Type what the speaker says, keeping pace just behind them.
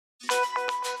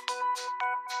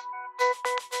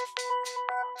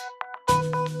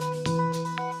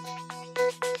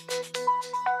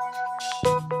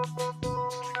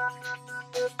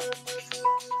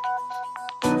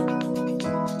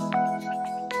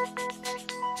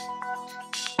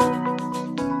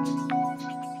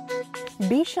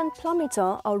Biche and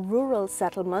Plumita are rural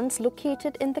settlements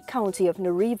located in the county of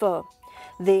Nariva.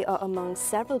 They are among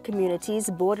several communities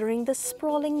bordering the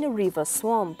sprawling Nariva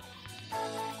swamp.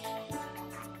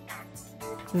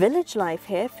 Village life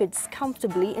here fits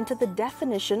comfortably into the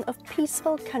definition of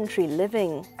peaceful country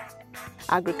living.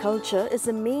 Agriculture is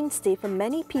a mainstay for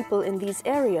many people in these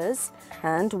areas,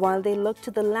 and while they look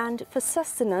to the land for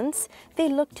sustenance, they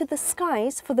look to the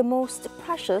skies for the most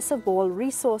precious of all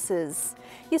resources.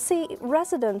 You see,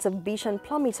 residents of Biche and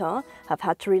Plumita have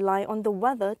had to rely on the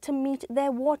weather to meet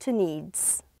their water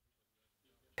needs.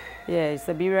 Yeah, it's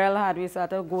a be real hard. We start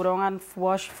to go down and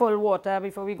wash full water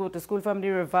before we go to school from the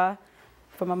river.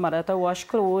 For my mother to wash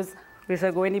clothes. We used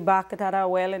to go in the back, it had a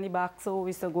well in the back, so we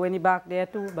used to go in the back there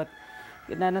too. But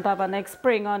it didn't have a next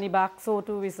spring on the back, so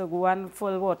too we used to go and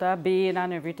full water, bathe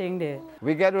and everything there.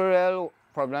 We get a real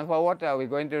problem for water. We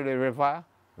go into the river,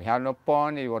 we have no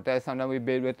pond, the water, sometimes we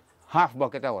bathe with half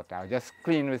bucket of water, just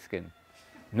clean with skin,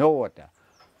 no water.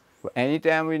 But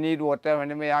anytime we need water,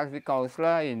 when we ask the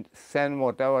councillor, he send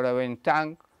water, whatever in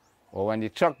tank, or when the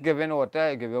truck giving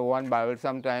water, he give you 1 barrel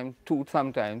sometimes, 2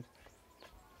 sometimes,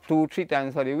 2-3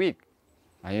 times for the week,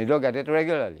 and you don't get it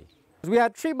regularly. We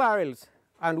had 3 barrels,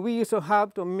 and we used to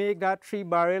have to make that 3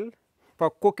 barrels for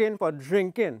cooking, for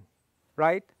drinking,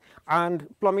 right? And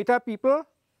Plumita people,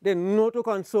 they know to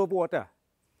conserve water.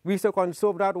 We used to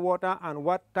conserve that water, and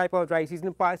what type of dry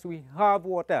season pass, we have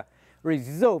water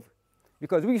reserved,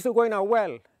 because we used to go in a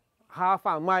well half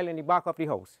a mile in the back of the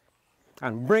house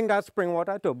and bring that spring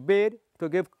water to bathe, to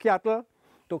give cattle,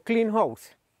 to clean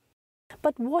house.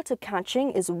 But water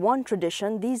catching is one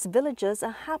tradition these villagers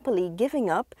are happily giving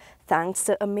up thanks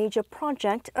to a major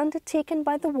project undertaken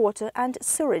by the Water and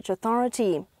Sewerage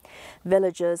Authority.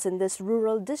 Villagers in this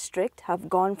rural district have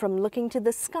gone from looking to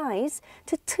the skies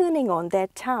to turning on their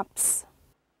taps.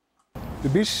 The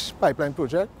Biche pipeline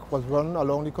project was run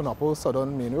along the Konapo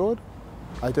Southern Main Road.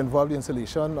 It involved the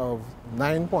installation of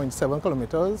 9.7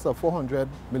 kilometers of 400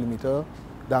 millimeter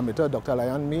diameter ductile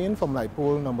iron main from light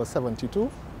pole number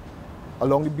 72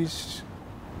 along the Biche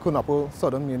Konapo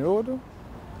Southern Main Road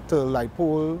to light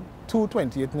pole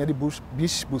 228 near the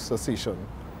Biche Booster Station,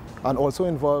 and also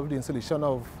involved the installation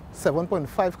of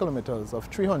 7.5 kilometers of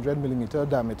 300 millimeter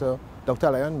diameter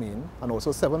ductile iron main and also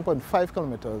 7.5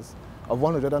 kilometers of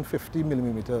 150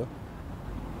 millimeter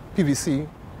PVC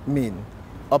main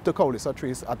up to Kaulisa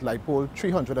Trace at light pole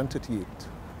 338.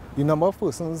 The number of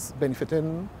persons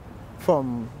benefiting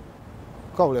from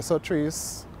Kaulisa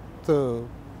Trace to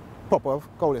proper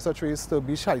Kaulisa Trace to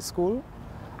Biche High School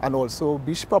and also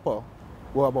Biche proper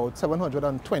were about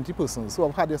 720 persons who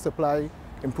have had their supply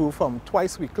improved from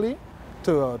twice weekly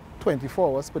to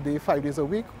 24 hours per day, 5 days a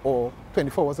week, or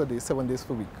 24 hours a day, 7 days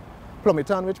per week.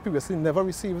 Plumita, which previously never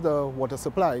received the water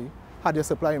supply, had their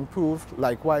supply improved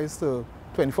likewise to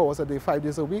 24 hours a day, 5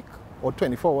 days a week, or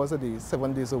 24 hours a day,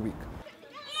 7 days a week.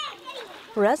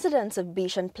 Residents of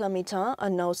Biche and Plumita are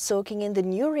now soaking in the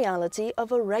new reality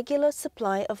of a regular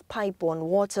supply of pipe-borne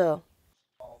water.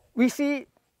 We see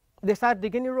they start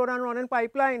digging the road and running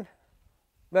pipeline.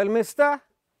 Well, mister,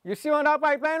 you see when that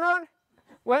pipeline run?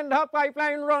 When that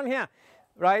pipeline run here,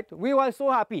 right? We were so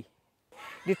happy.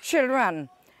 The children,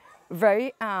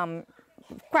 very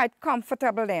quite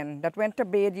comfortable then, that went to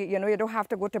bathe, you know, you don't have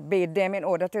to go to bathe them in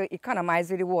order to economize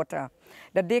with the water.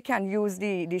 That they can use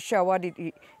the shower,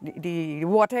 the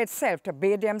water itself to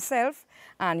bathe themselves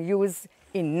and use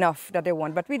enough that they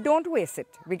want. But we don't waste it.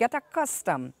 We get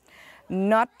accustomed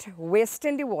not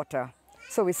wasting the water.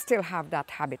 So we still have that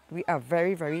habit. We are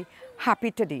very, very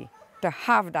happy today to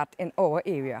have that in our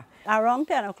area. Around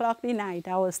 10 o'clock the night,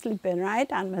 I was sleeping,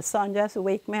 right? And my son just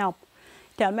wake me up.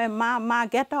 Tell me, Ma,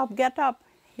 get up, get up.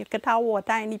 You can have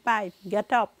water in the pipe,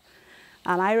 get up.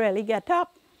 And I really get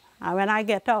up. And when I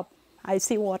get up, I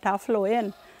see water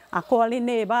flowing. I call the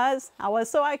neighbors. I was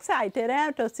so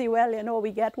excited to see, well, you know,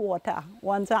 we get water.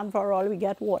 Once and for all, we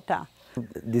get water.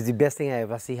 This is the best thing I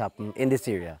ever see happen in this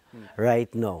area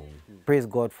right now. Praise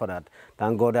God for that.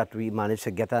 Thank God that we managed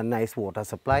to get a nice water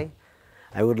supply.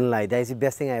 I wouldn't lie, that is the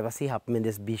best thing I ever see happen in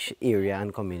this Biche area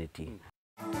and community.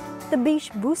 The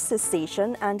Biche Booster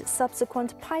Station and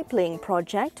subsequent pipe-laying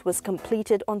project was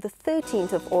completed on the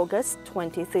 13th of August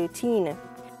 2013.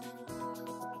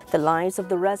 The lives of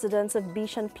the residents of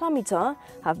Biche and Plumita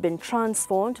have been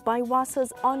transformed by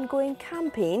WASA's ongoing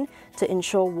campaign to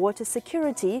ensure water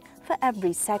security for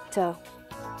every sector.